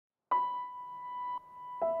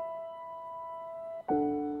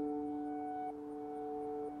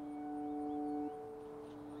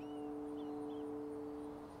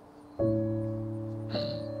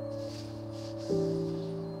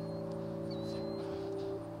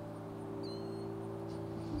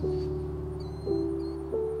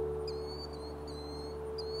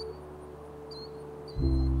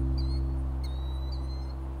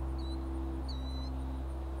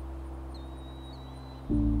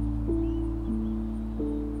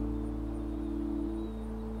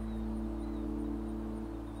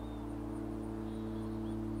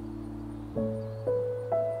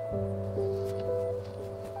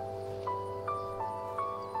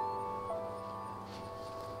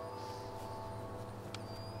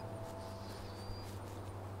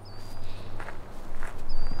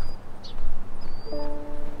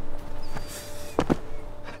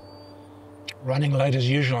Running late as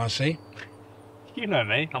usual, I see. You know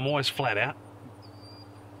me, I'm always flat out.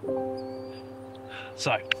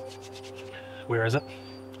 So, where is it?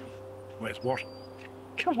 Where's what?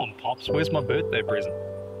 Come on, Pops, where's my birthday present?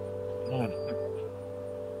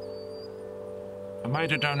 I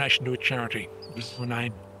made a donation to a charity. This is the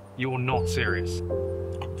name. You're not serious.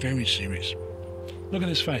 I'm very serious. Look at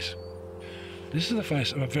this face. This is the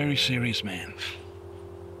face of a very serious man.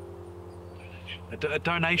 A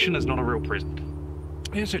donation is not a real present.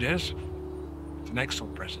 Yes, it is. It's an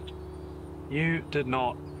excellent present. You did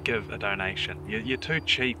not give a donation. You're too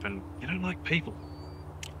cheap and you don't like people.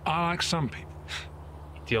 I like some people.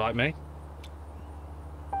 Do you like me?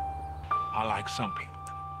 I like some people.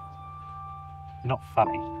 You're not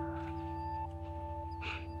funny.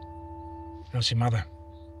 How's your mother?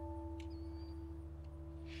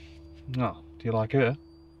 No, do you like her?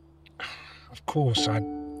 Of course,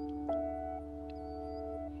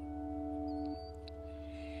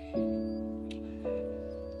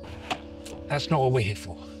 That's not what we're here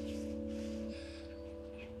for.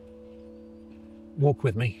 Walk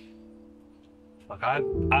with me. Look, I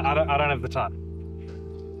don't have the time.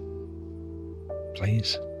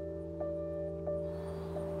 Please.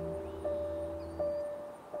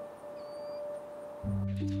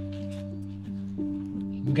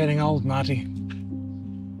 I'm getting old, Marty.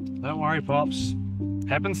 Don't worry, Pops.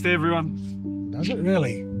 Happens to everyone. Does it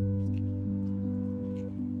really?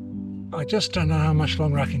 I just don't know how much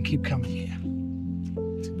longer I can keep coming here.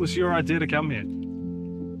 It was your idea to come here.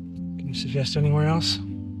 Can you suggest anywhere else?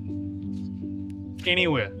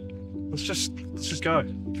 Anywhere. Let's just go.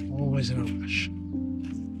 Always in a rush.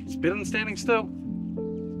 It's better than standing still.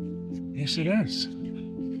 Yes, it is.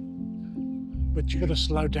 But you gotta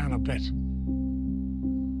slow down a bit.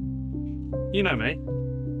 You know me.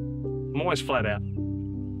 I'm always flat out.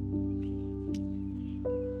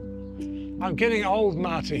 I'm getting old,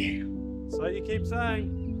 Marty. So you keep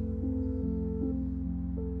saying.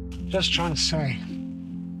 Just trying to say.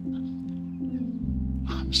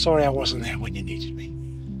 I'm sorry I wasn't there when you needed me.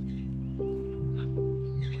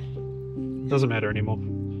 Doesn't matter anymore.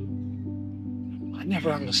 I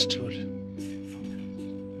never understood.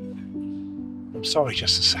 I'm sorry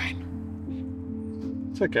just the same.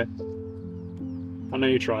 It's okay. I know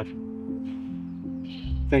you tried.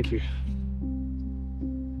 Thank you.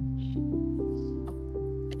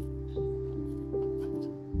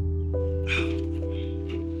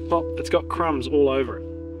 Pop, it's got crumbs all over it.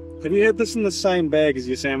 Have you had this in the same bag as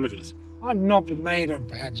your sandwiches? I'm not made of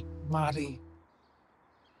bad, Marty.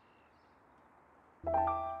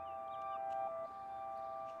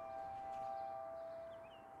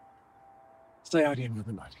 Stay out here with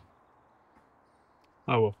me, Marty.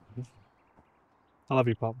 I will. I love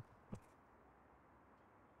you, Pop.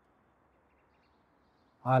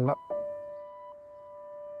 I love...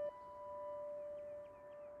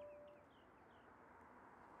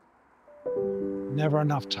 Never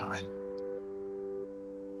enough time.